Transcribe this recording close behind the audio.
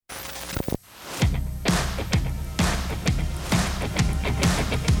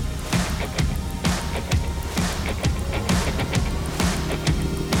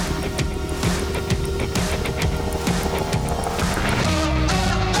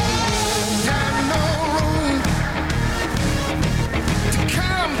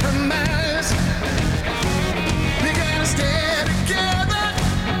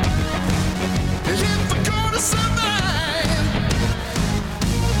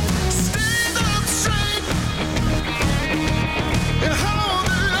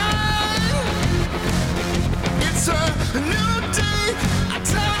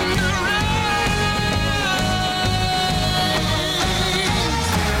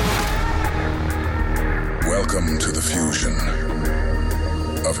fusion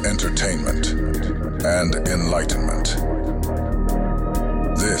of entertainment and enlightenment.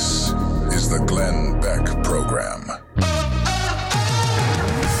 This is the Glenn Beck Program.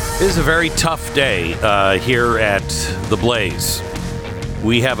 It is a very tough day here at The Blaze.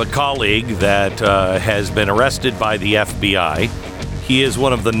 We have a colleague that has been arrested by the FBI. He is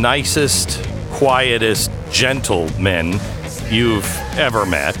one of the nicest, quietest gentlemen you've ever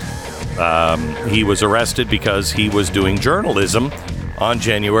met. He was arrested because he was doing journalism on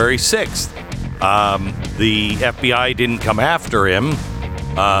January 6th. The FBI didn't come after him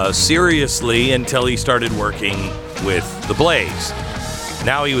seriously until he started working with The Blaze.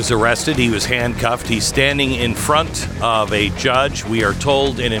 Now he was arrested. He was handcuffed. He's standing in front of a judge, we are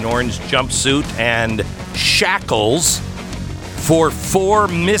told, in an orange jumpsuit and shackles for 4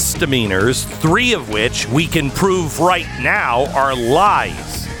 misdemeanors, 3 of which we can prove right now are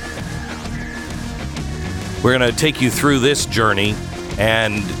lies. We're going to take you through this journey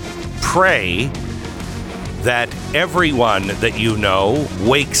and pray that everyone that you know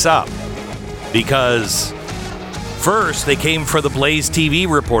wakes up, because first, they came for the Blaze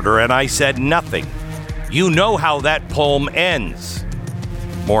TV reporter, and I said nothing. You know how that poem ends.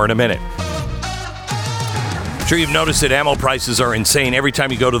 More in a minute. I'm sure you've noticed that ammo prices are insane. Every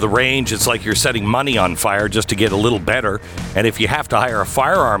time you go to the range, it's like you're setting money on fire just to get a little better. And if you have to hire a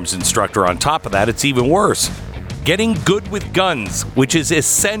firearms instructor on top of that, it's even worse. Getting good with guns, which is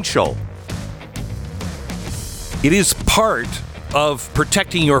essential. It is part of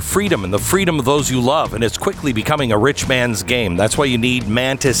protecting your freedom and the freedom of those you love, and it's quickly becoming a rich man's game. That's why you need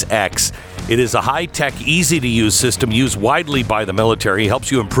Mantis X. It is a high-tech, easy-to-use system used widely by the military. It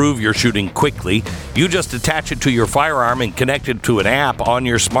helps you improve your shooting quickly. You just attach it to your firearm and connect it to an app on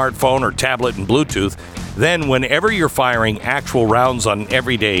your smartphone or tablet and Bluetooth. Then, whenever you're firing actual rounds on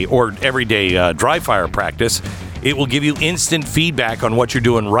everyday dry fire practice, it will give you instant feedback on what you're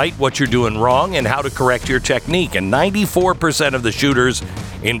doing right, what you're doing wrong, and how to correct your technique. And 94% of the shooters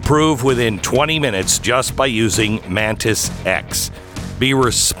improve within 20 minutes just by using Mantis X. Be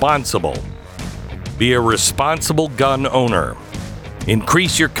responsible. Be a responsible gun owner.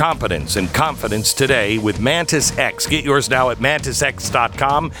 Increase your competence and confidence today with Mantis X. Get yours now at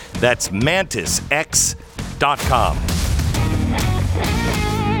MantisX.com. That's MantisX.com.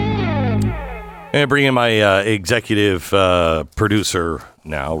 And bring in my executive producer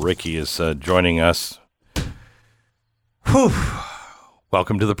now. Ricky is joining us. Whew.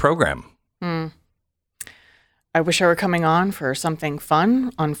 Welcome to the program. I wish I were coming on for something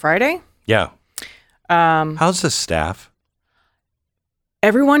fun on Friday. Yeah. How's the staff?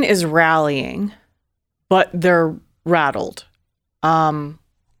 Everyone is rallying, but they're rattled.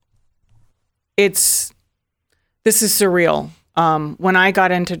 This is surreal. When I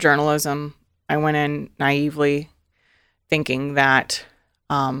got into journalism, I went in naively thinking that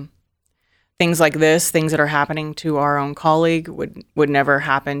things like this, things that are happening to our own colleague would never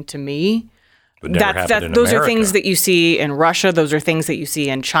happen to me. Those are things that you see in Russia. Those are things that you see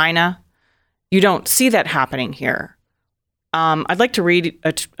in China. You don't see that happening here. I'd like to read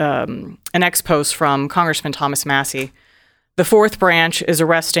an ex-post from Congressman Thomas Massey. The fourth branch is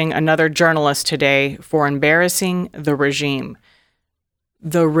arresting another journalist today for embarrassing the regime.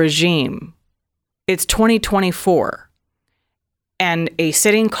 The regime. It's 2024, and a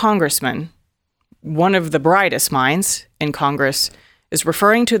sitting congressman, one of the brightest minds in Congress, is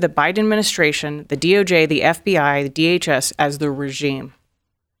referring to the Biden administration, the DOJ, the FBI, the DHS as the regime.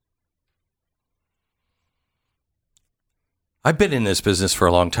 I've been in this business for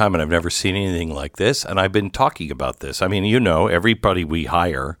a long time, and I've never seen anything like this, and I've been talking about this. I mean, everybody we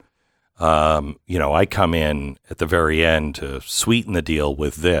hire, I come in at the very end to sweeten the deal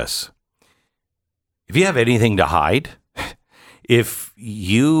with this. If you have anything to hide, if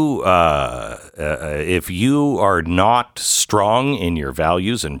you are not strong in your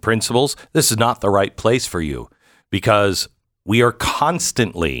values and principles, this is not the right place for you, because we are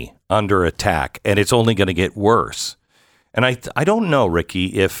constantly under attack, and it's only going to get worse. And I don't know,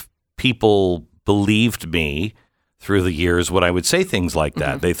 Ricky, if people believed me through the years when I would say things like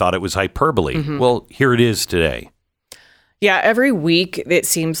that. Mm-hmm. They thought it was hyperbole. Mm-hmm. Well, here it is today. Yeah, every week it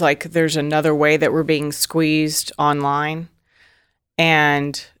seems like there's another way that we're being squeezed online.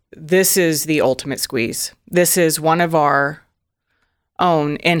 And this is the ultimate squeeze. This is one of our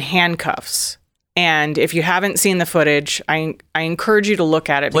own in handcuffs. And if you haven't seen the footage, I encourage you to look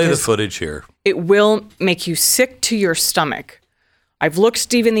at it. Play the footage here. It will make you sick to your stomach. I've looked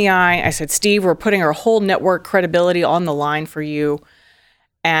Steve in the eye. I said, Steve, we're putting our whole network credibility on the line for you.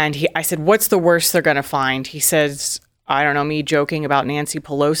 And I said, what's the worst they're going to find? He says, I don't know, me joking about Nancy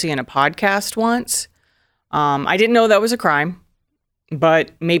Pelosi in a podcast once. I didn't know that was a crime,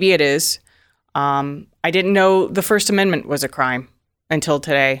 but maybe it is. I didn't know the First Amendment was a crime until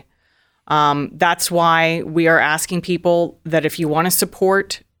today. That's why we are asking people that if you want to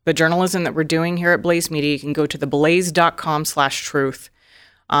support the journalism that we're doing here at Blaze Media, you can go to theblaze.com/truth.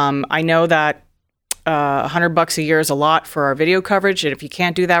 I know that $100 a year is a lot for our video coverage, and if you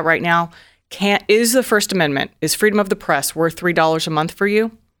can't do that right now, is the First Amendment, is freedom of the press worth $3 a month for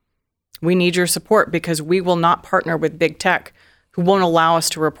you? We need your support because we will not partner with big tech who won't allow us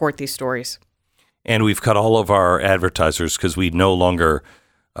to report these stories. And we've cut all of our advertisers because we no longer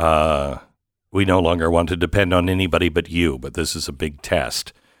want to depend on anybody but you. But this is a big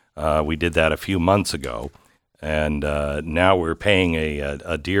test. We did that a few months ago, and now we're paying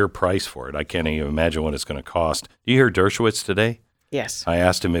a dear price for it. I can't even imagine what it's going to cost. Do you hear Dershowitz today? Yes. I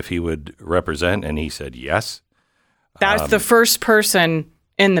asked him if he would represent, and he said yes. That's the first person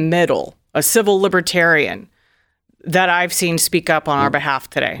in the middle, a civil libertarian, that I've seen speak up on our behalf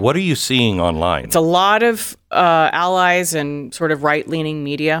today. What are you seeing online? It's a lot of allies and sort of right-leaning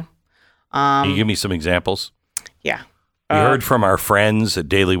media. Can you give me some examples? Yeah. You heard from our friends at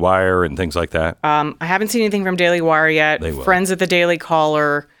Daily Wire and things like that? I haven't seen anything from Daily Wire yet. They will. Friends at the Daily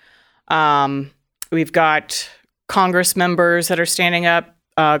Caller. We've got Congress members that are standing up.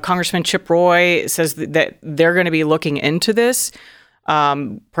 Congressman Chip Roy says that they're going to be looking into this,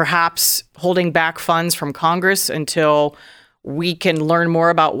 perhaps holding back funds from Congress until we can learn more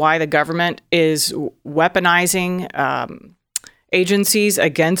about why the government is weaponizing agencies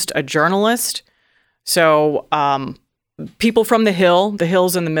against a journalist. So people from the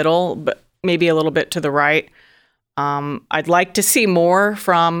Hill's in the middle, but maybe a little bit to the right. I'd like to see more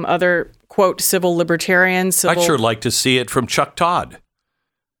from other, quote, civil libertarians. I'd sure like to see it from Chuck Todd.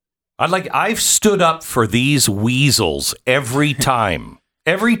 I've stood up for these weasels every time.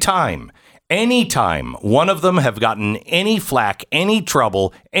 Anytime one of them have gotten any flack, any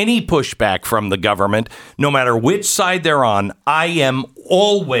trouble, any pushback from the government, no matter which side they're on, I am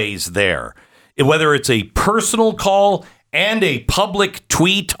always there. Whether it's a personal call and a public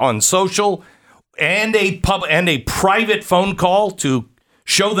tweet on social and a private phone call to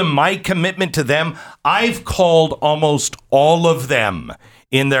show them my commitment to them, I've called almost all of them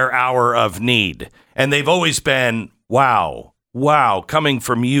in their hour of need. And they've always been, wow, coming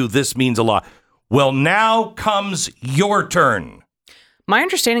from you, this means a lot. Well, now comes your turn. My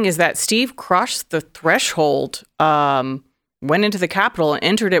understanding is that Steve crossed the threshold, went into the Capitol and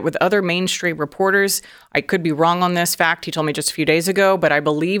entered it with other mainstream reporters. I could be wrong on this fact. He told me just a few days ago, but I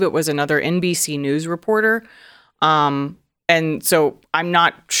believe it was another NBC News reporter. And so I'm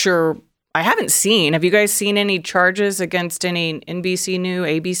not sure. I haven't seen. Have you guys seen any charges against any NBC News,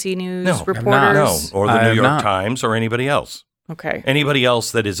 ABC News reporters? No, or the New York Times or anybody else. Okay. Anybody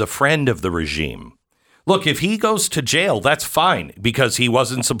else that is a friend of the regime. Look, if he goes to jail, that's fine because he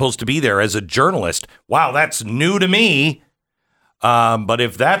wasn't supposed to be there as a journalist. Wow, that's new to me. But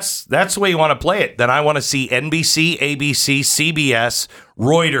if that's the way you want to play it, then I want to see NBC, ABC, CBS,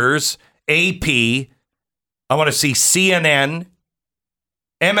 Reuters, AP. I want to see CNN,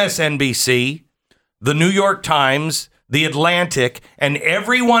 MSNBC, the New York Times, the Atlantic, and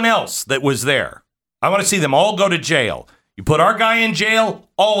everyone else that was there. I want to see them all go to jail. You put our guy in jail,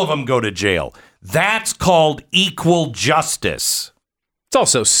 all of them go to jail. That's called equal justice. It's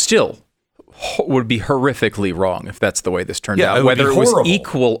also still would be horrifically wrong if that's the way this turned out. Whether it was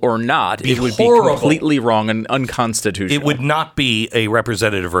equal or not, it would be completely wrong and unconstitutional. It would not be a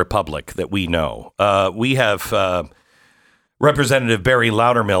representative republic that we know. We have Representative Barry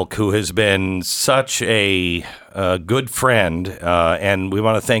Loudermilk, who has been such a good friend, and we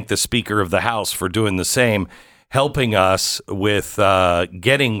want to thank the Speaker of the House for doing the same, helping us with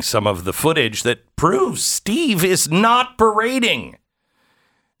getting some of the footage that proves Steve is not parading.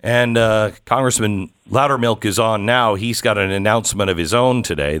 And Congressman Loudermilk is on now. He's got an announcement of his own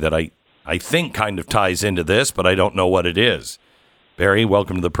today that I think kind of ties into this, but I don't know what it is. Barry,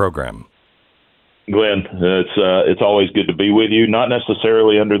 welcome to the program. Glenn, it's always good to be with you, not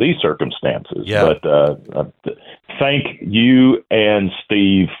necessarily under these circumstances, but thank you and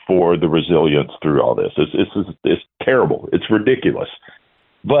Steve for the resilience through all this. It's terrible. It's ridiculous.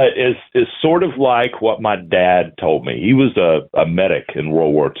 But it's sort of like what my dad told me. He was a medic in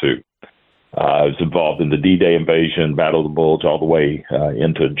World War II. I was involved in the D-Day invasion, Battle of the Bulge, all the way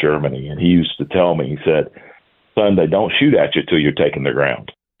into Germany. And he used to tell me, he said, son, they don't shoot at you till you're taking the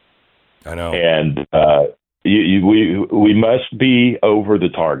ground. I know. And we must be over the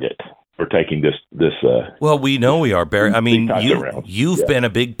target for taking this. Well, we know we are, Barry. I mean, you've Yeah. been a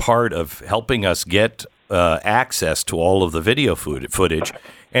big part of helping us get access to all of the video footage,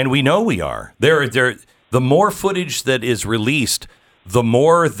 and we know we are. The more footage that is released, the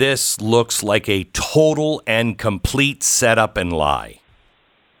more this looks like a total and complete setup and lie.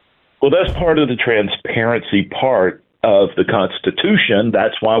 Well, that's part of the transparency part of the Constitution.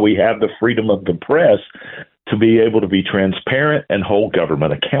 That's why we have the freedom of the press, to be able to be transparent and hold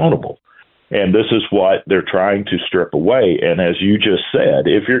government accountable. And this is what they're trying to strip away. And as you just said,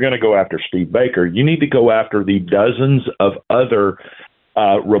 if you're going to go after Steve Baker, you need to go after the dozens of other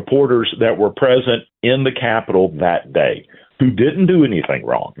reporters that were present in the Capitol that day who didn't do anything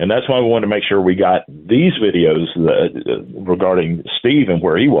wrong. And that's why we wanted to make sure we got these videos regarding Steve and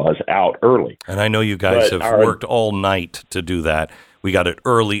where he was out early. And I know you guys have worked all night to do that. We got it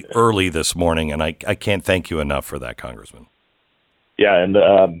early this morning, and I can't thank you enough for that, Congressman. Yeah, and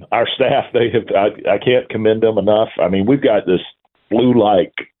our staff, I can't commend them enough. I mean, we've got this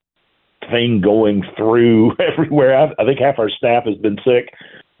flu-like thing going through everywhere. I think half our staff has been sick,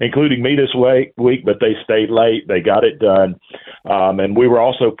 including me this week, but they stayed late. They got it done. And we were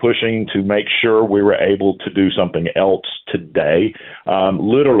also pushing to make sure we were able to do something else today.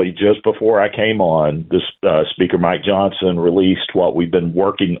 Literally just before I came on, this Speaker Mike Johnson released what we've been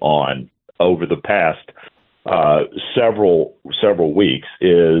working on over the past several weeks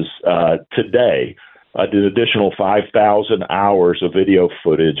is today. The additional 5,000 hours of video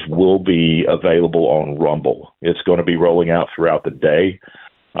footage will be available on Rumble. It's going to be rolling out throughout the day.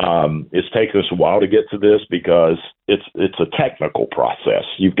 It's taken us a while to get to this because it's a technical process.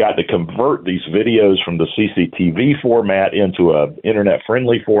 You've got to convert these videos from the CCTV format into a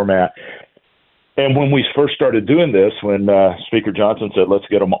internet-friendly format. And when we first started doing this, when Speaker Johnson said, let's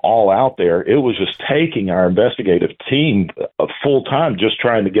get them all out there, it was just taking our investigative team full time just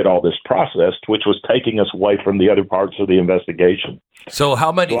trying to get all this processed, which was taking us away from the other parts of the investigation. So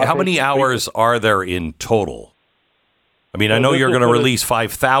how many hours are there in total? I mean, I know you're going to release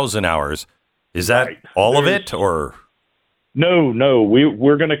 5,000 hours. Is that all of it, or? No.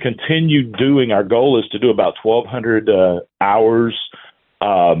 We're going to continue doing. Our goal is to do about 1,200 hours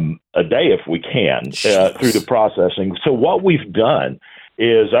a day if we can through the processing. So what we've done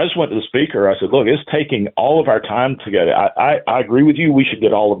is I just went to the speaker. I said, look, it's taking all of our time to get it. I agree with you. We should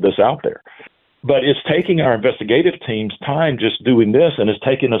get all of this out there. But it's taking our investigative team's time just doing this, and it's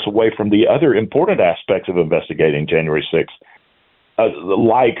taking us away from the other important aspects of investigating January 6th,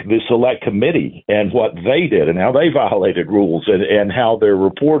 like the select committee and what they did and how they violated rules and how their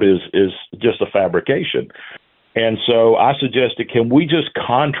report is just a fabrication. And so I suggested, can we just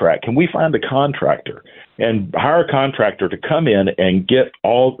contract? Can we find a contractor and hire a contractor to come in and get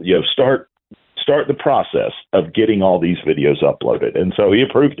all, start the process of getting all these videos uploaded? And so he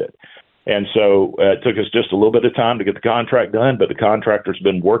approved it. And so it took us just a little bit of time to get the contract done, but the contractor's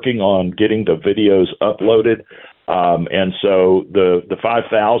been working on getting the videos uploaded. And so the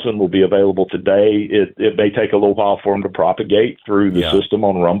 5,000 will be available today. It may take a little while for them to propagate through the system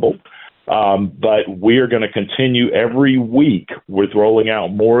on Rumble. But we are going to continue every week with rolling out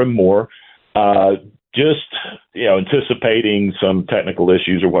more and more, anticipating some technical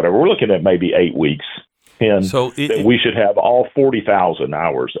issues or whatever. We're looking at maybe 8 weeks. And so we should have all 40,000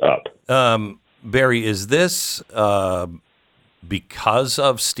 hours up. Barry, is this because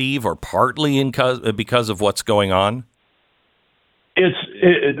of Steve or partly because of what's going on? The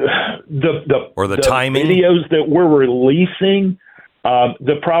timing? Videos that we're releasing,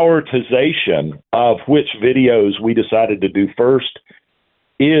 the prioritization of which videos we decided to do first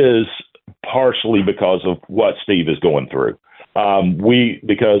is partially because of what Steve is going through.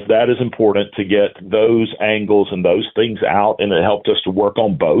 Because that is important to get those angles and those things out, and it helped us to work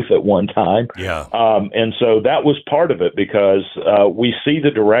on both at one time. Yeah. And so that was part of it because we see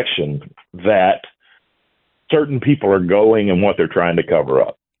the direction that certain people are going and what they're trying to cover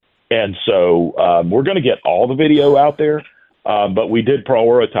up. And so we're going to get all the video out there, but we did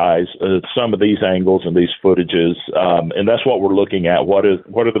prioritize some of these angles and these footages, and that's what we're looking at. What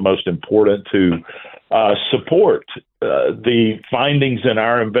are the most important to support the findings in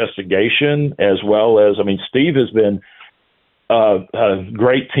our investigation, as well as, Steve has been a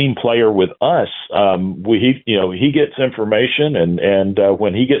great team player with us. He gets information, and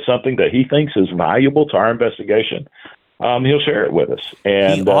when he gets something that he thinks is valuable to our investigation, he'll share it with us.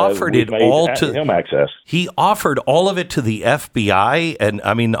 And he offered it all to him access. He offered all of it to the FBI, and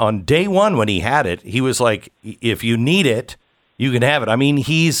on day one when he had it, he was like, "If you need it, you can have it."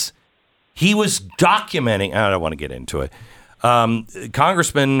 He was documenting. I don't want to get into it.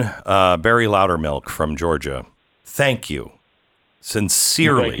 Congressman Barry Loudermilk from Georgia, thank you.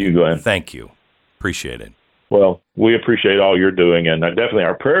 Sincerely. Thank you, Glenn. Thank you. Appreciate it. Well, we appreciate all you're doing, and definitely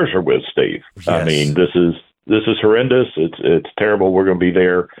our prayers are with Steve. Yes. This is horrendous. It's terrible. We're going to be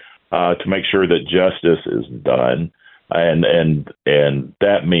there to make sure that justice is done. And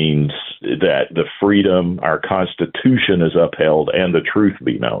that means that the freedom, our Constitution is upheld, and the truth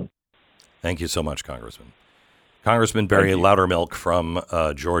be known. Thank you so much, Congressman. Congressman Barry Loudermilk from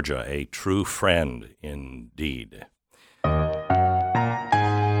Georgia, a true friend indeed.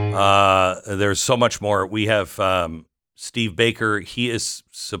 There's so much more. We have Steve Baker. He has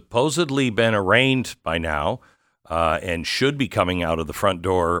supposedly been arraigned by now and should be coming out of the front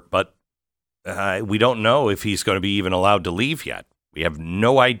door, but we don't know if he's going to be even allowed to leave yet. We have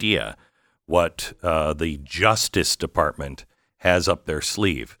no idea what the Justice Department has up their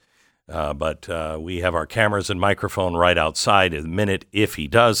sleeve. But we have our cameras and microphone right outside. In a minute, if he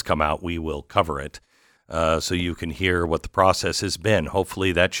does come out, we will cover it so you can hear what the process has been.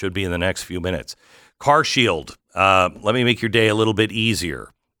 Hopefully that should be in the next few minutes. Car Shield, let me make your day a little bit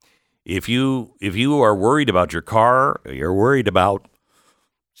easier. If you are worried about your car, you're worried about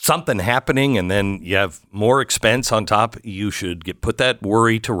something happening and then you have more expense on top, you should put that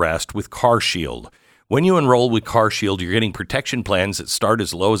worry to rest with Car Shield. When you enroll with Car Shield, you're getting protection plans that start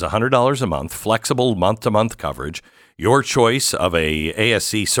as low as $100 a month, flexible month-to-month coverage, your choice of a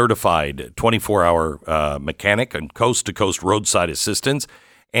ASC certified 24-hour mechanic and coast-to-coast roadside assistance,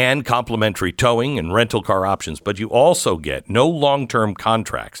 and complimentary towing and rental car options. But you also get no long-term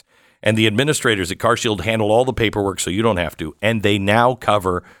contracts. And the administrators at Car Shield handle all the paperwork so you don't have to. And they now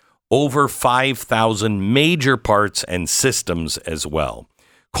cover over 5,000 major parts and systems as well.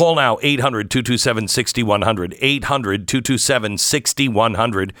 Call now, 800-227-6100,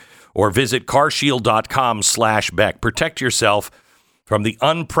 800-227-6100, or visit carshield.com/Beck. Protect yourself from the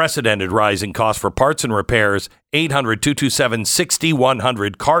unprecedented rise in costs for parts and repairs.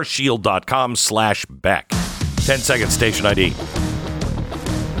 800-227-6100, carshield.com/Beck. 10 seconds, station ID.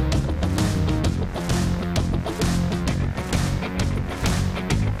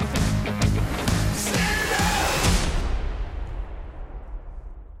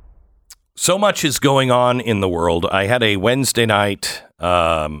 So much is going on in the world. I had a Wednesday night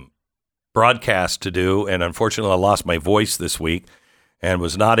broadcast to do, and unfortunately I lost my voice this week and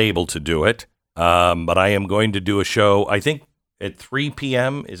was not able to do it. But I am going to do a show, I think, at 3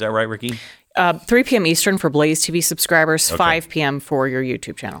 p.m. Is that right, Ricky? 3 p.m. Eastern for Blaze TV subscribers, Okay. 5 p.m. for your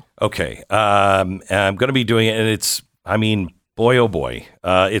YouTube channel. Okay. I'm going to be doing it, and it's, boy, oh boy.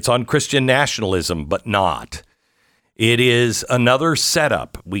 It's on Christian nationalism, but not. It is another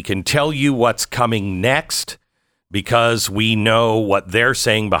setup. We can tell you what's coming next because we know what they're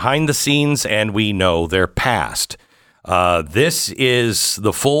saying behind the scenes and we know their past. This is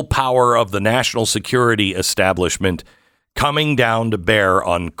the full power of the national security establishment coming down to bear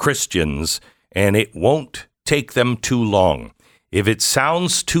on Christians, and it won't take them too long. If it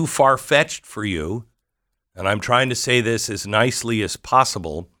sounds too far-fetched for you, and I'm trying to say this as nicely as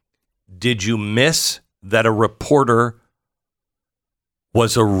possible, did you miss that a reporter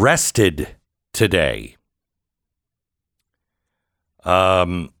was arrested today?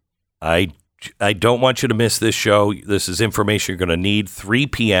 I don't want you to miss this show. This is information you're going to need. 3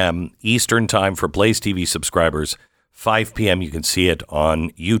 p.m. Eastern time for Blaze TV subscribers. 5 p.m. you can see it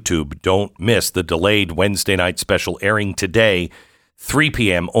on YouTube. Don't miss the delayed Wednesday night special airing today, 3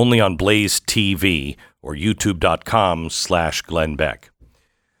 p.m. only on Blaze TV or youtube.com/Glenn Beck.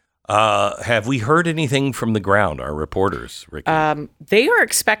 Have we heard anything from the ground, our reporters, Ricky? They are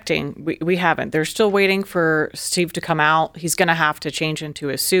expecting, we haven't. They're still waiting for Steve to come out. He's going to have to change into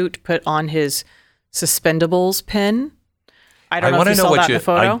a suit, put on his suspendables pin. I don't know if you saw that in the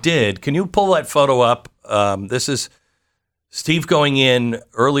photo. I did. Can you pull that photo up? This is Steve going in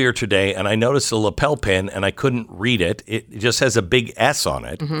earlier today, and I noticed a lapel pin, and I couldn't read it. It just has a big S on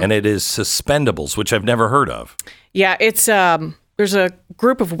it, and it is suspendables, which I've never heard of. Yeah, it's... There's a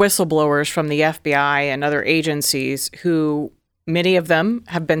group of whistleblowers from the FBI and other agencies who, many of them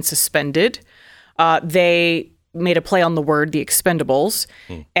have been suspended. They made a play on the word, the expendables,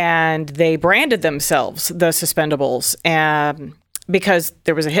 and they branded themselves the suspendables. And because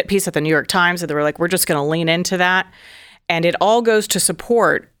there was a hit piece at the New York Times, and they were like, we're just going to lean into that. And it all goes to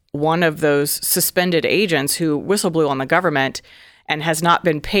support one of those suspended agents who whistleblew on the government and has not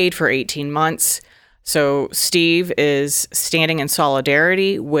been paid for 18 months. So Steve is standing in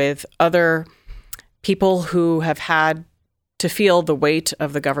solidarity with other people who have had to feel the weight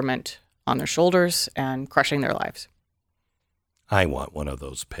of the government on their shoulders and crushing their lives. I want one of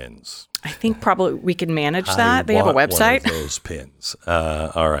those pins. I think probably we can manage that. They have a website. One of those pins.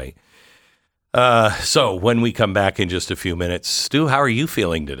 All right. So when we come back in just a few minutes, Stu, how are you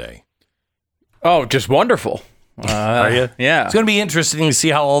feeling today? Oh, just wonderful. Are you? Yeah. It's going to be interesting to see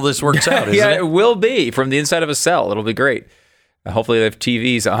how all this works out, isn't yeah, it? it will be from the inside of a cell. It'll be great. Hopefully they have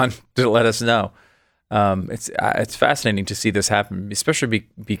TVs on to let us know. It's fascinating to see this happen, especially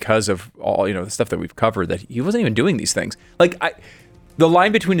because of all the stuff that we've covered. That he wasn't even doing these things. The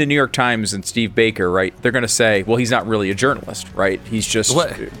line between the New York Times and Steve Baker, right? They're going to say, well, he's not really a journalist, right? He's just.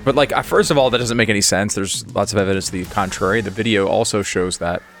 What? But first of all, that doesn't make any sense. There's lots of evidence to the contrary. The video also shows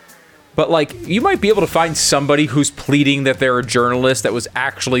that. But you might be able to find somebody who's pleading that they're a journalist that was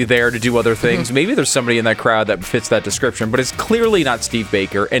actually there to do other things. Maybe there's somebody in that crowd that fits that description, but it's clearly not Steve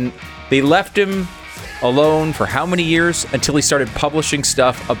Baker. And they left him alone for how many years until he started publishing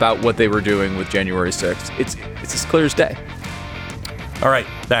stuff about what they were doing with January 6th. It's as clear as day. All right,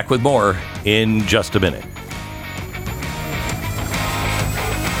 back with more in just a minute.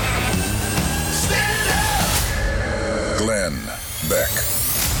 Glenn Beck.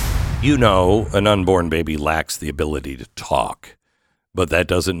 An unborn baby lacks the ability to talk, but that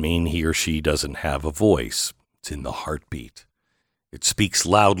doesn't mean he or she doesn't have a voice. It's in the heartbeat. It speaks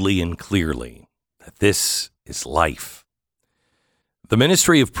loudly and clearly that this is life. The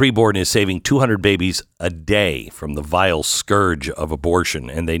Ministry of Preborn is saving 200 babies a day from the vile scourge of abortion,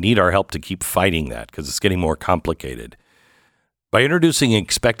 and they need our help to keep fighting that because it's getting more complicated. By introducing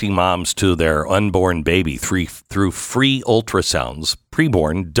expecting moms to their unborn baby through free ultrasounds,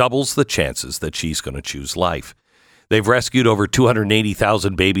 Preborn doubles the chances that she's going to choose life. They've rescued over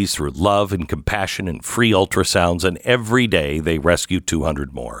 280,000 babies through love and compassion and free ultrasounds, and every day they rescue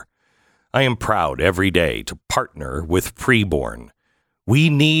 200 more. I am proud every day to partner with Preborn. We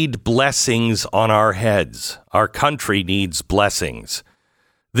need blessings on our heads. Our country needs blessings.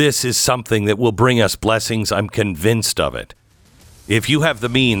 This is something that will bring us blessings. I'm convinced of it. If you have the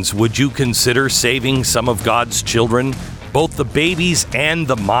means, would you consider saving some of God's children, both the babies and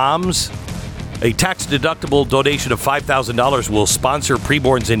the moms? A tax-deductible donation of $5,000 will sponsor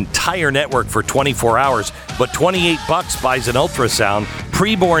Preborn's entire network for 24 hours, but $28 buys an ultrasound.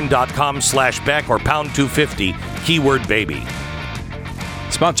 Preborn.com/Beck or pound 250, keyword baby.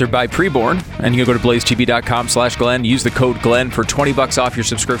 Sponsored by Preborn, and you can go to blazetv.com/Glenn. Use the code Glenn for $20 off your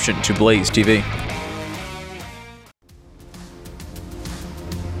subscription to Blaze TV.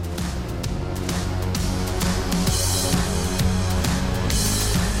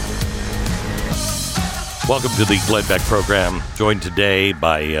 Welcome to the Glenn Beck program. Joined today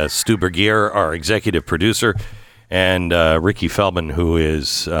by Stu Bergier, our executive producer, and Ricky Feldman, who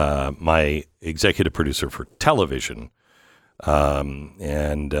is my executive producer for television,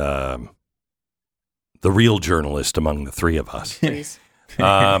 and the real journalist among the three of us.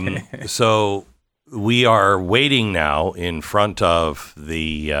 So we are waiting now in front of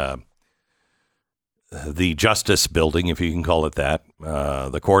the Justice Building, if you can call it that,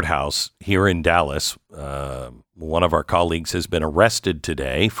 the courthouse here in Dallas. One of our colleagues has been arrested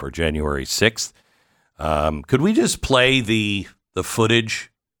today for January 6th. Could we just play the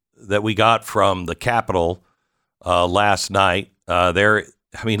footage that we got from the Capitol last night?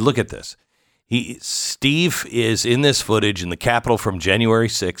 Look at this. Steve is in this footage in the Capitol from January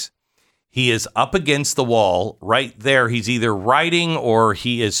 6th. He is up against the wall right there. He's either writing or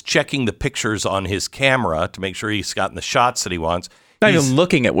he is checking the pictures on his camera to make sure he's gotten the shots that he wants. Not even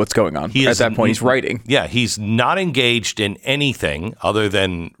looking at what's going on. At that point, he's writing. Yeah, he's not engaged in anything other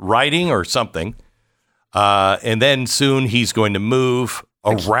than writing or something. And then soon he's going to move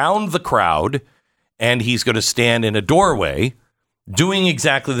around the crowd and he's going to stand in a doorway doing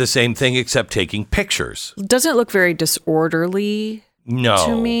exactly the same thing except taking pictures. Doesn't look very disorderly. No.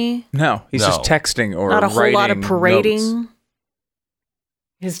 To me. No, he's just texting or not a whole lot of parading. Notes.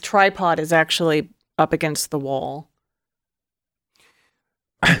 His tripod is actually up against the wall.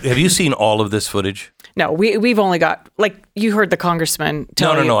 Have you seen all of this footage? No, we've only got, you heard the congressman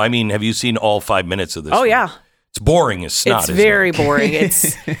tell you. No. I mean, have you seen all 5 minutes of this? Oh, footage? yeah. It's boring as snot. It's very boring.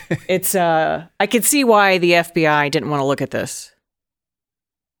 It's I could see why the FBI didn't want to look at this.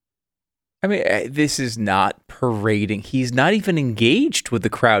 I mean, this is not parading. He's not even engaged with the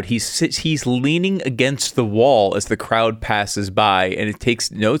crowd. He's leaning against the wall as the crowd passes by, and it takes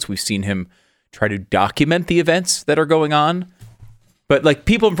notes. We've seen him try to document the events that are going on. But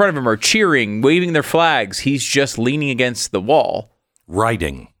people in front of him are cheering, waving their flags. He's just leaning against the wall.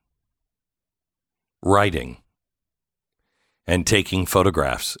 Writing. And taking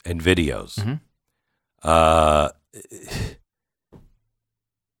photographs and videos. Mm-hmm.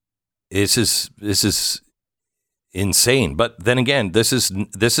 This is insane. But then again, this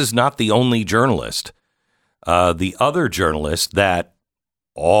is not the only journalist. The other journalist that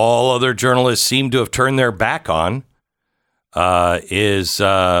all other journalists seem to have turned their back on is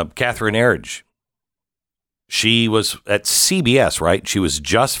Catherine Herridge. She was at CBS, right? She was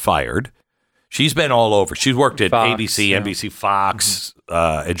just fired. She's been all over. She's worked at Fox, ABC, yeah. NBC, Fox,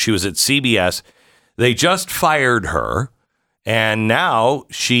 and she was at CBS. They just fired her, and now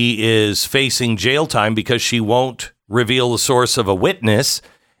she is facing jail time because she won't reveal the source of a witness.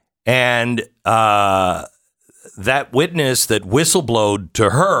 And that witness that whistleblowed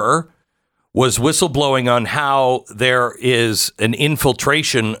to her was whistleblowing on how there is an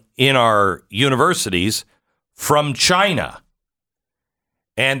infiltration in our universities from China.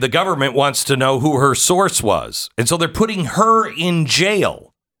 And the government wants to know who her source was. And so they're putting her in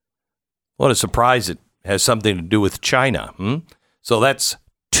jail. What a surprise it has something to do with China. So that's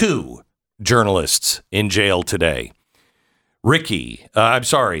 2 journalists in jail today. Jill.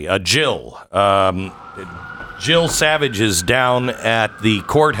 Jill Savage is down at the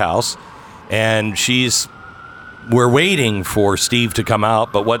courthouse, and we're waiting for Steve to come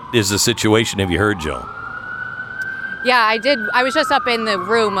out. But what is the situation? Have you heard, Jill? Yeah, I did. I was just up in the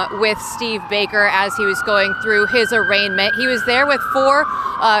room with Steve Baker as he was going through his arraignment. He was there with four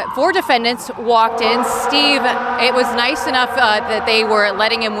defendants walked in. Steve, it was nice enough that they were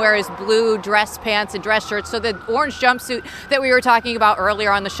letting him wear his blue dress pants and dress shirts. So the orange jumpsuit that we were talking about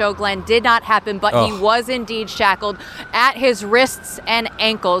earlier on the show, Glenn, did not happen, but he was indeed shackled at his wrists and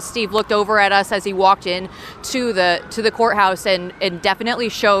ankles. Steve looked over at us as he walked in to the courthouse and definitely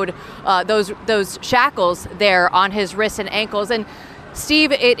showed those shackles there on his wrists and ankles. And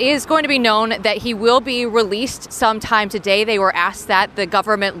Steve, it is going to be known that he will be released sometime today. They were asked that. The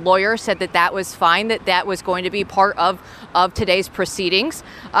government lawyer said that was fine, that was going to be part of today's proceedings.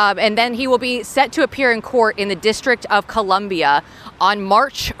 And then he will be set to appear in court in the District of Columbia on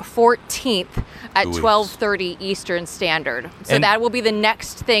March 14th at 12:30 Eastern Standard. So that will be the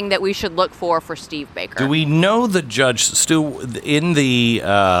next thing that we should look for Steve Baker. Do we know the judge, Stu,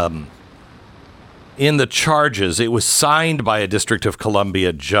 in the charges, it was signed by a District of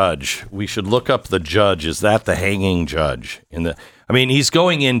Columbia judge. We should look up the judge. Is that the hanging judge? He's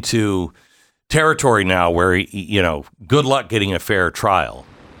going into territory now where, good luck getting a fair trial.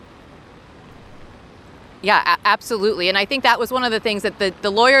 Yeah, absolutely. And I think that was one of the things that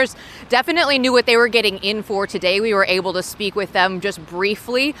the lawyers definitely knew what they were getting in for today. We were able to speak with them just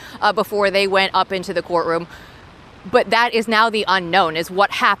briefly before they went up into the courtroom. But that is now the unknown, is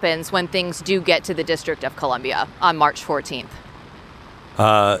what happens when things do get to the District of Columbia on March 14th.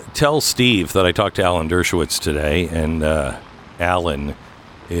 Tell Steve that I talked to Alan Dershowitz today, and Alan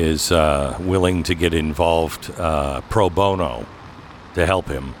is willing to get involved pro bono to help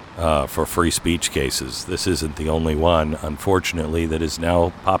him for free speech cases. This isn't the only one, unfortunately, that is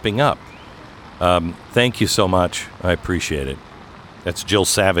now popping up. Thank you so much. I appreciate it. That's Jill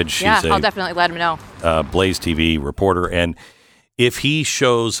Savage. She's I'll definitely let him know. Blaze TV reporter. And if he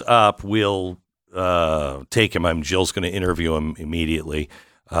shows up, we'll take him. Jill's going to interview him immediately.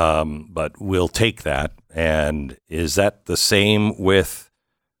 But we'll take that. And is that the same with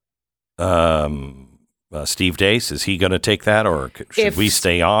Steve Deace? Is he going to take that, or should we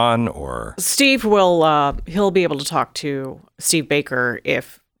stay on? Or Steve will he'll be able to talk to Steve Baker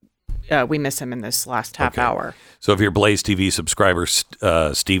if we miss him in this last half hour. So if you're Blaze TV subscriber,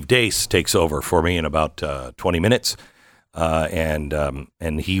 Steve Deace takes over for me in about 20 minutes,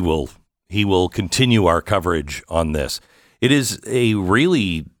 and he will continue our coverage on this. It is a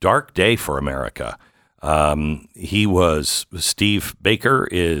really dark day for America. Steve Baker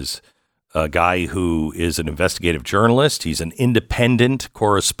is a guy who is an investigative journalist. He's an independent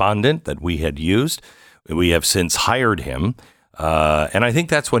correspondent that we had used. We have since hired him. And I think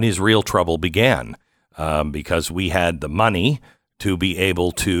that's when his real trouble began, because we had the money to be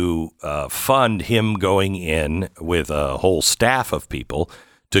able to fund him going in with a whole staff of people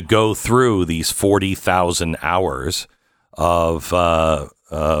to go through these 40,000 hours of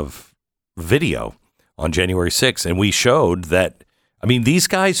video on January 6th. And we showed that, these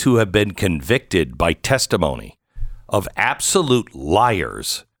guys who have been convicted by testimony of absolute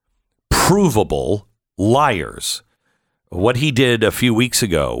liars, provable liars. What he did a few weeks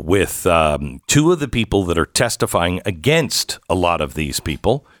ago with 2 of the people that are testifying against a lot of these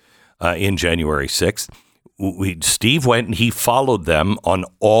people in January 6th, Steve went and he followed them on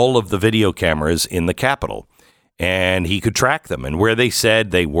all of the video cameras in the Capitol. And he could track them and where they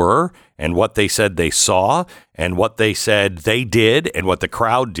said they were and what they said they saw and what they said they did and what the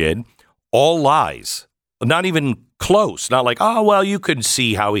crowd did. All lies. Not even close. Not like, oh, well, you couldn't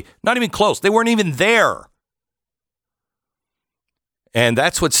see how not even close. They weren't even there. And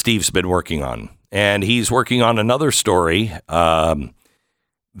that's what Steve's been working on. And he's working on another story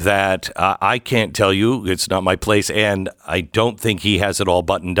that I can't tell you. It's not my place. And I don't think he has it all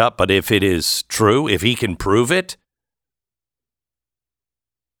buttoned up. But if it is true, if he can prove it,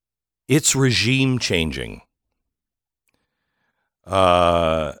 It's regime changing.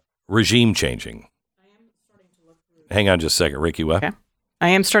 Regime changing. Hang on just a second, Ricky. What? Okay. I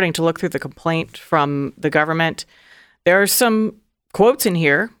am starting to look through the complaint from the government. There are some quotes in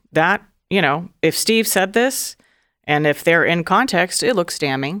here that, if Steve said this and if they're in context, it looks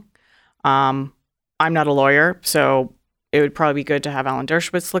damning. I'm not a lawyer, so it would probably be good to have Alan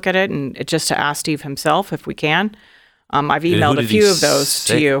Dershowitz look at it and just to ask Steve himself if we can. I've emailed a few of those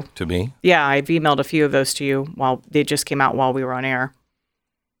to you. To me? Yeah, I've emailed a few of those to you while they just came out while we were on air.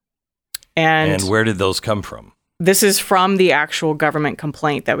 And where did those come from? This is from the actual government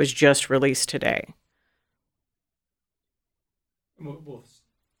complaint that was just released today. We'll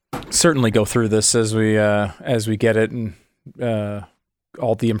certainly go through this as we get it, and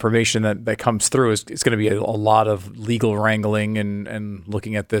all the information that comes through it's going to be a lot of legal wrangling and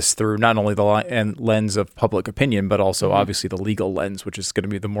looking at this through not only the lens of public opinion, but also obviously the legal lens, which is going to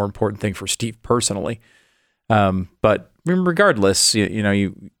be the more important thing for Steve personally. But regardless,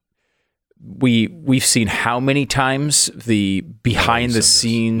 we've seen how many times the behind the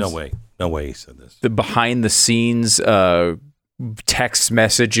scenes. No way he said this. The behind the scenes text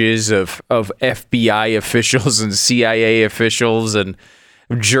messages of FBI officials and CIA officials and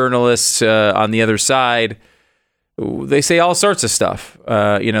journalists on the other side. They say all sorts of stuff.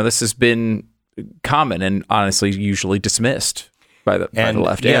 This has been common and honestly usually dismissed by the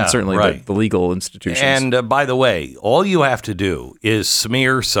left and certainly the legal institutions. And by the way, all you have to do is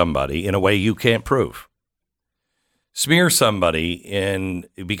smear somebody in a way you can't prove. Smear somebody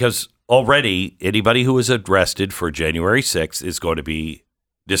because already anybody who was arrested for January 6th is going to be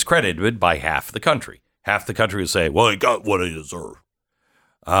discredited by half the country. Half the country will say, well, he got what he deserved.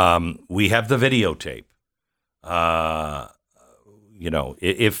 We have the videotape.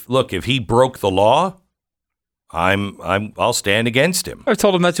 If he broke the law, I'll stand against him. I've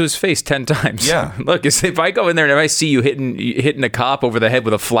told him that to his face 10 times. Yeah. Look, if I go in there and if I see you hitting a cop over the head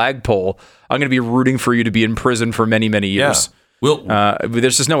with a flagpole, I'm going to be rooting for you to be in prison for many, many years. Yeah.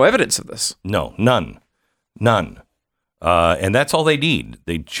 There's just no evidence of this. No, none. And that's all they need.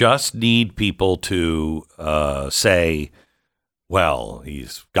 They just need people to say, well,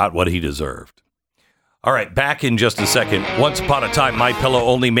 he's got what he deserved. All right, back in just a second. Once upon a time, MyPillow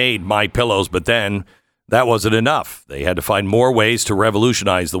only made MyPillows, but then that wasn't enough. They had to find more ways to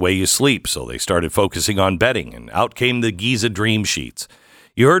revolutionize the way you sleep, so they started focusing on bedding, and out came the Giza Dream Sheets.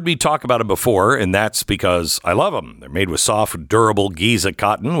 You heard me talk about them before, and that's because I love them. They're made with soft, durable Giza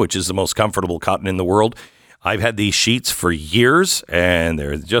cotton, which is the most comfortable cotton in the world. I've had these sheets for years, and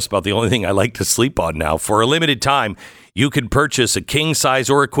they're just about the only thing I like to sleep on now. For a limited time, you can purchase a king size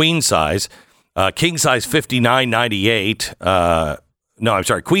or a queen size. King size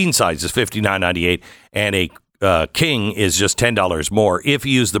 $59.98. Queen size is $59.98, and a king is just $10 more if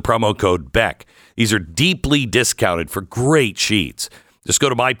you use the promo code Beck. These are deeply discounted for great sheets. Just go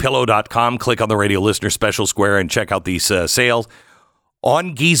to mypillow.com, click on the radio listener special square, and check out these sales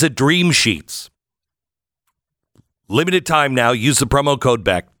on Giza Dream Sheets. Limited time now. Use the promo code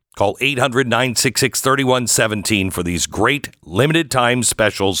Beck. Call 800-966-3117 for these great limited time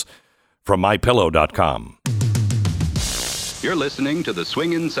specials from mypillow.com. You're listening to the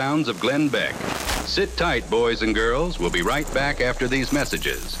swinging sounds of Glenn Beck. Sit tight, boys and girls. We'll be right back after these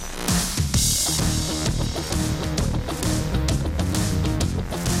messages.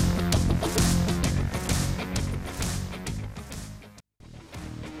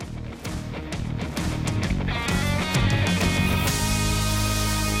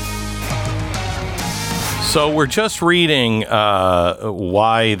 So we're just reading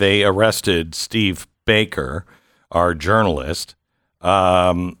why they arrested Steve Baker, our journalist.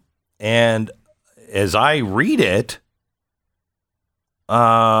 And as I read it,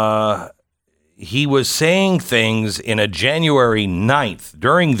 he was saying things in a January 9th.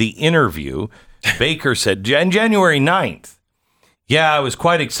 During the interview, Baker said, January 9th, yeah, I was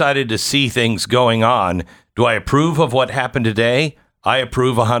quite excited to see things going on. Do I approve of what happened today? I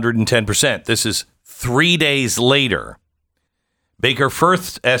approve 110%. This is 3 days later. Baker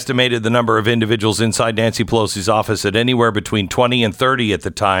first estimated the number of individuals inside Nancy Pelosi's office at anywhere between 20 and 30 at the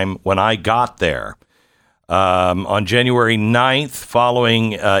time when I got there. On January 9th,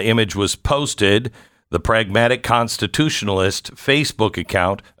 following image was posted, the Pragmatic Constitutionalist Facebook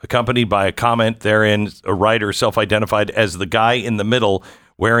account, accompanied by a comment therein, a writer self-identified as the guy in the middle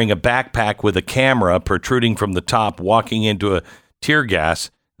wearing a backpack with a camera protruding from the top, walking into a tear gas.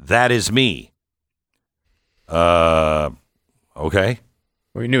 That is me. Okay.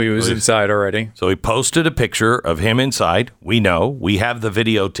 We knew he was inside already. So he posted a picture of him inside. We know. We have the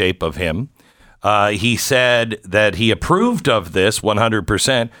videotape of him. He said that he approved of this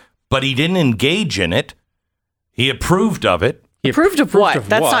 100%, but he didn't engage in it. He approved of it. Approved of what?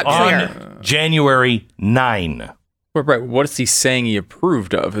 That's not clear. On January 9. Right. What is he saying he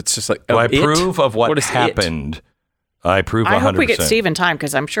approved of? It's just like, I approve of what happened. I approve 100%. I hope we get Steve in time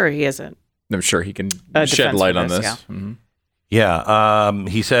because I'm sure he isn't. I'm sure he can shed light on this. Yeah. Mm-hmm. Yeah.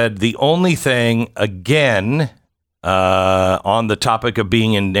 He said the only thing, again, on the topic of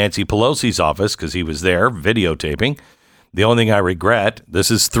being in Nancy Pelosi's office, because he was there videotaping, the only thing I regret, this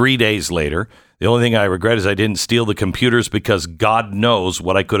is 3 days later, the only thing I regret is I didn't steal the computers because God knows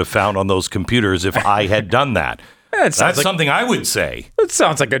what I could have found on those computers if I had done that. That's something I would say. It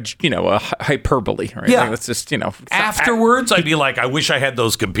sounds like a hyperbole, right? Yeah. Like, that's just, Afterwards, I'd be like, I wish I had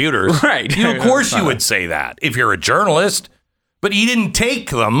those computers. Right. Of course you would say that if you're a journalist, but you didn't take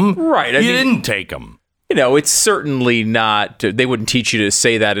them. Right. You didn't take them. It's certainly not, they wouldn't teach you to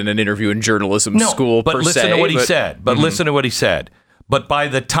say that in an interview in journalism school, but per listen se. To what he said. But listen to what he said. But by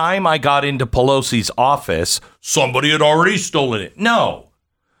the time I got into Pelosi's office, somebody had already stolen it. No.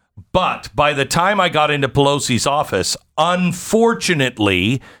 But by the time I got into Pelosi's office,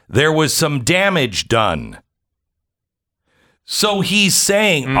 unfortunately, there was some damage done. So he's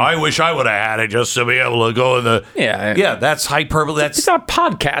saying, I wish I would have had it just to be able to go in the... Yeah, that's hyperbole. It's not a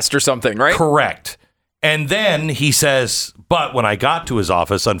podcast or something, right? Correct. And then he says, but when I got to his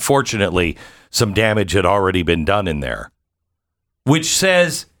office, unfortunately, some damage had already been done in there. Which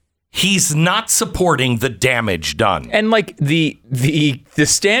says he's not supporting the damage done. And like the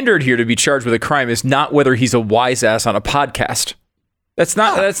standard here to be charged with a crime is not whether he's a wise ass on a podcast. That's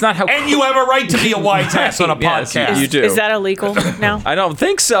not how. And you have a right to be a wise ass on a podcast. Yes, you do. Is that illegal now? I don't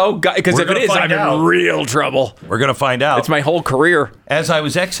think so, because if it is, I'm in real trouble. We're going to find out. It's my whole career. As I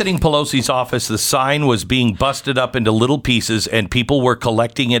was exiting Pelosi's office, the sign was being busted up into little pieces, and people were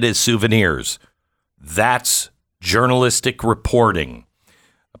collecting it as souvenirs. That's journalistic reporting.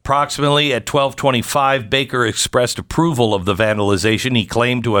 Approximately at 12:25, Baker expressed approval of the vandalization he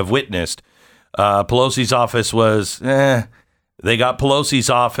claimed to have witnessed. Pelosi's office was, they got Pelosi's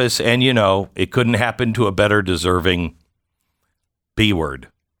office, and it couldn't happen to a better deserving B word.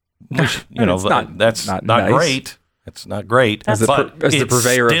 Which, that's not nice. Great. It's not great. As the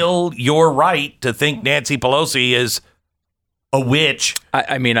purveyor, it's still your right to think Nancy Pelosi is a witch.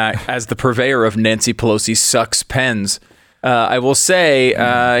 I mean, as the purveyor of Nancy Pelosi sucks pens, I will say,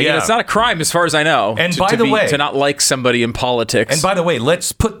 it's not a crime as far as I know. And by the way, to not like somebody in politics. And by the way,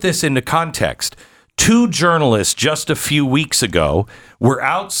 let's put this into context. 2 journalists just a few weeks ago were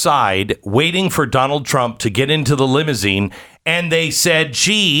outside waiting for Donald Trump to get into the limousine, and they said,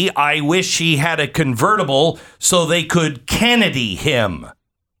 gee, I wish he had a convertible so they could Kennedy him.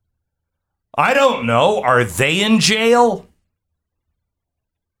 I don't know. Are they in jail?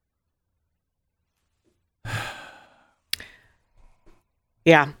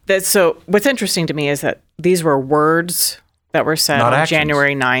 Yeah. So what's interesting to me is that these were words that were said on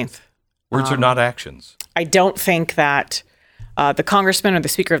January 9th. Words are not actions. I don't think that the congressman or the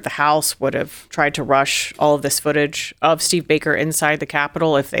Speaker of the House would have tried to rush all of this footage of Steve Baker inside the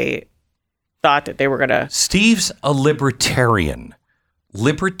Capitol if they thought that they were going to... Steve's a libertarian.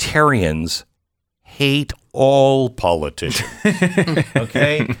 Libertarians hate all politicians.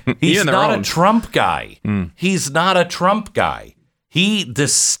 Okay? He's not a Trump guy. He's not a Trump guy. He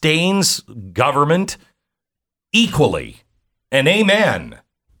disdains government equally. And amen.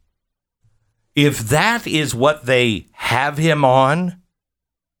 If that is what they have him on,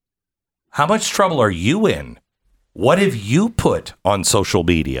 how much trouble are you in? What have you put on social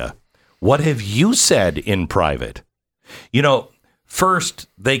media? What have you said in private? First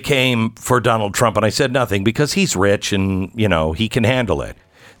they came for Donald Trump, and I said nothing because he's rich and, he can handle it.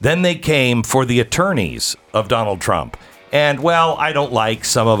 Then they came for the attorneys of Donald Trump. And, well, I don't like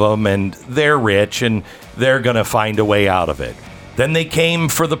some of them, and they're rich, and they're going to find a way out of it. Then they came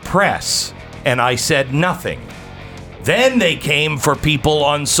for the press, and I said nothing. Then they came for people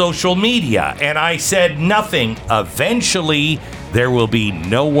on social media, and I said nothing. Eventually, there will be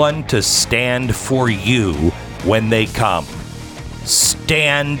no one to stand for you when they come.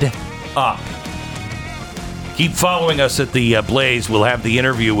 Stand up. Keep following us at the Blaze. We'll have the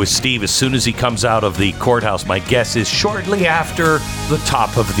interview with Steve as soon as he comes out of the courthouse. My guess is shortly after the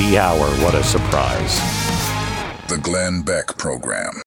top of the hour. What a surprise. The Glenn Beck Program.